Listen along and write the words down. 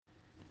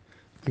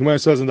The Gemara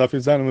says in Daf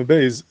Yud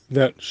Beis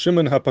that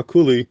Shimon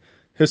HaPakuli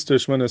hister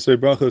Shmona Esrei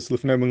brachos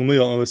lifnei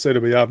Megilah al Seder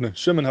b'Yavne.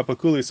 Shimon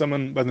HaPakuli,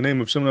 someone by the name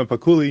of Shimon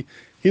HaPakuli,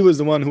 he was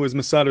the one who was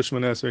Mesader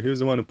Shmona Esrei. He was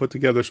the one who put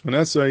together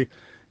Shmona Esrei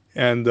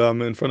and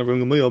in front of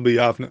Megilah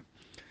b'Yavne.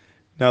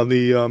 Now,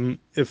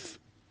 if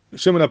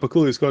Shimon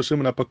HaPakuli is called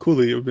Shimon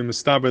HaPakuli, it would be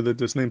mistaber that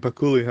this name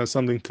Pakuli has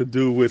something to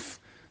do with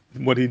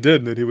what he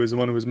did, that he was the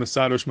one who was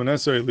Mesader Shmona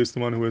Esrei, at least the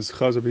one who was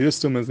Chazer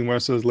b'Yistum, as the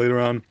Gemara says later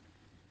on.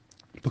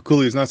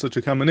 Pekuli is not such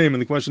a common name,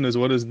 and the question is,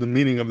 what is the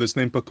meaning of this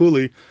name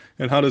Pekuli,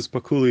 and how does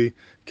Pekuli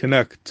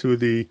connect to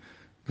the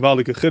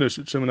Gvaldik Chiddush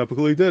that Shimon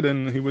HaPakuli did,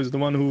 and he was the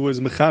one who was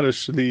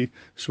Mechadish, the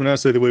Shmona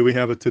Esrei, the way we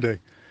have it today.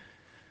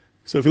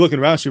 So if you look in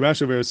Rashi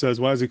where it says,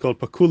 why is he called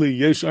Pekuli?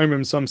 Yesh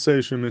Aimim, some say,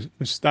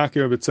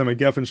 Shemishtaker b'tzemer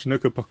gefen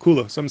shenikra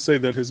Pekula. Some say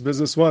that his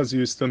business was, he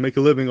used to make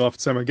a living off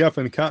tzemer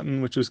gefen,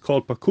 cotton, which is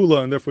called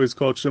Pekula, and therefore he's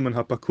called Shimon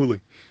HaPakuli.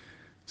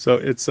 So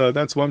it's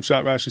that's one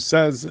shot Rashi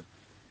says.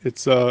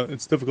 It's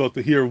difficult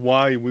to hear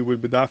why we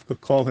would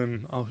bedafka call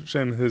him Al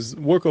Shem. His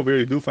work over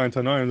here, you do find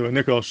Tanaim, the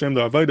Nekra Al Shem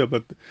the Avaida,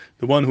 but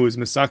the one who is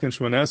Misakin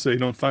Shmona Esrei, you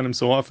don't find him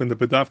so often. The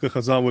bedafka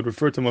Chazal would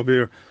refer to him over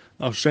here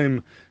Al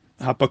Shem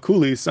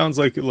HaPakuli. Sounds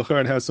like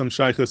Lachar has some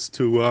shaykhs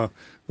to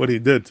what he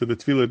did, to the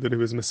tefillah that he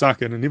was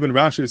Misakin. And even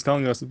Rashi is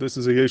telling us that this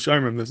is a Yesh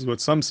Aimim. This is what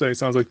some say. It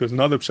sounds like there's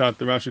another pshat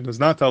that Rashi does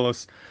not tell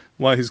us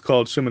why he's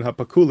called Shimon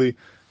HaPakuli.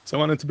 So I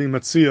wanted to be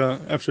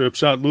Matzia after a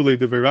pshat Lulei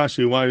de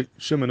Rashi, why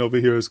Shimon over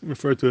here is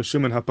referred to as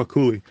Shimon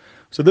HaPakuli.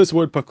 So this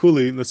word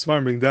Pakuli, the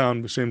Svarim bring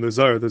down b'shem the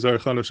Zar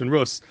Chanosh and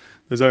Rus.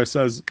 The Zar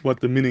says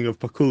what the meaning of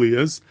Pakuli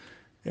is,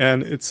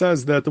 and it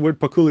says that the word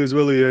Pakuli is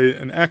really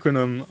an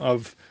acronym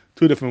of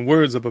two different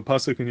words of a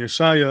pasuk in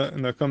Yeshaya,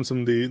 and that comes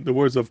from the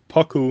words of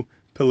Paku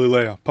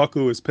Piluleya.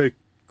 Paku is Pe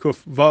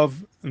Kuf Vav,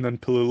 and then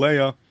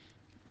Piluleya,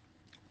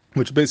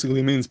 which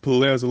basically means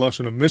Piluleya is a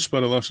lashon of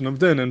mishpat, a lashon of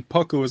din, and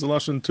Paku is a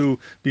lashon to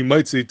be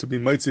mitzi the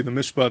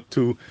mishpat,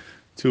 to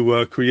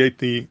create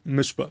the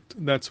mishpat.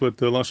 That's what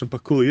the lashon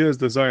Pakuli is.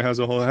 The Zayar has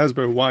a whole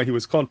hesber why he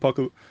was called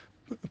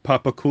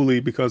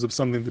Pakuli, because of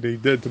something that he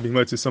did to be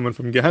mitzi someone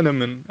from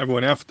Gehenim, and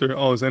everyone after,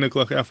 all his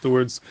eniklach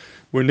afterwards,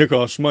 were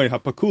Nekra Shmai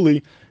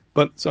HaPakuli.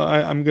 But so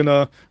I'm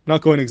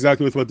not going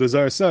exactly with what the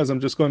Zayar says.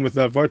 I'm just going with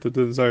that vart that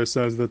the Zayar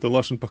says, that the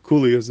lashon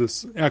Pakuli is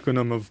this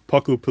acronym of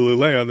Paku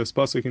Piluleya, this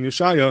pasuk in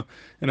Yeshaya,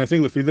 and I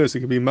think if this, it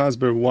could be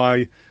masber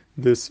why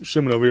this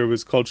Shimon over here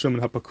was called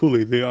Shimon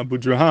HaPakuli. The Abu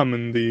Draham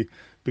in the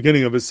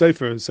beginning of his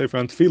sefer on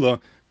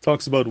Tefillah,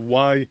 talks about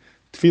why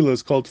Tefillah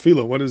is called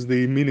Tefillah. What is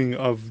the meaning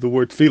of the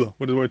word Tefillah?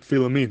 What does the word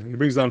Tefillah mean? And he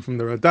brings down from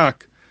the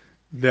Radak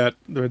that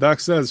the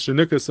Radak says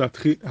Shenikas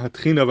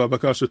Hatchina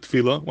V'Abakasha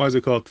Tefillah. Why is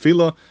it called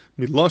Tefillah?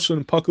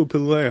 Milashon Paku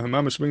Piluleya.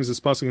 Mamash brings this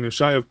passage in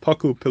Yeshaya of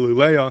Paku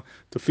Piluleya.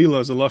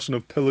 Tefillah is a lashon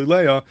of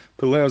Piluleya.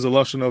 Piluleya is a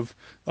lashon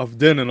of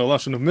din and a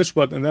lashon of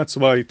mishpat, and that's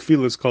why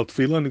Tefillah is called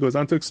Tefillah. And he goes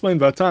on to explain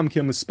Vatam Ki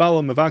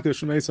Mispala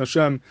Mevakesh Meis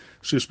Hashem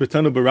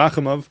Shishbetenu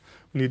Berachamav.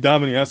 When you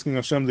daven, you're asking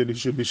Hashem that He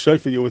should be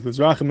shayfa you with His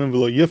rachamim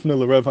v'lo yifne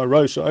l'rev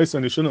ha'raish ha'isa,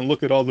 and He shouldn't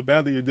look at all the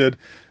bad that you did,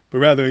 but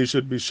rather He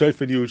should be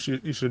shayfa you.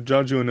 He should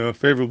judge you in a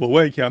favorable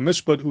way. Ki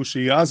ha'mishpat hu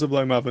she'yazav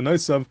la'im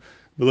avonaisav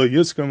v'lo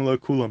yizkam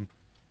la'kulam.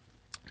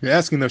 You're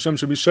asking that Hashem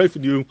should be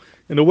shayfa you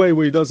in a way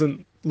where He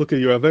doesn't look at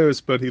your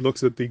averis, but He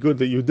looks at the good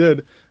that you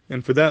did,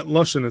 and for that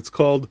lashon it's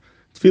called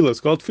Tefillah.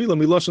 It's called Tefillah.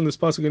 Mi lashon this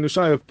pasuk in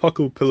Yeshaya of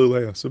Paku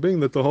Piluleya. So being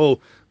that the whole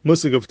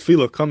musig of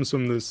Tefillah comes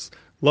from this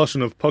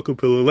lashon of Paku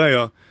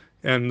Piluleya,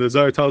 and the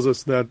Zayar tells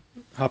us that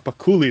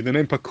HaPakuli, the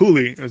name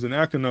Pakuli, is an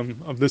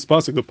acronym of this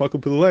pasuk of Paku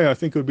Piluleya. I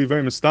think it would be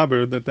very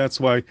mistaber that's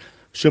why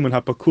Shimon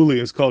HaPakuli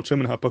is called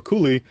Shimon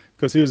HaPakuli,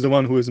 because he is the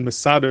one who is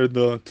mesader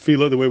the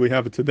tefillah the way we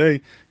have it today.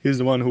 He is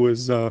the one who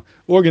is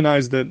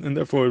organized it, and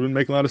therefore it would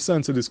make a lot of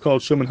sense that he's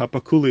called Shimon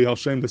HaPakuli. I'll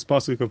shame this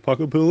pasuk of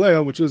Paku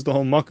Piluleya, which is the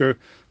whole makar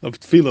of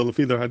tefillah,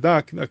 l'fidar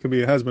hadak. That could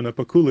be a husband of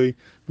Pakuli,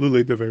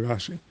 lulei devei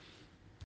Rashi.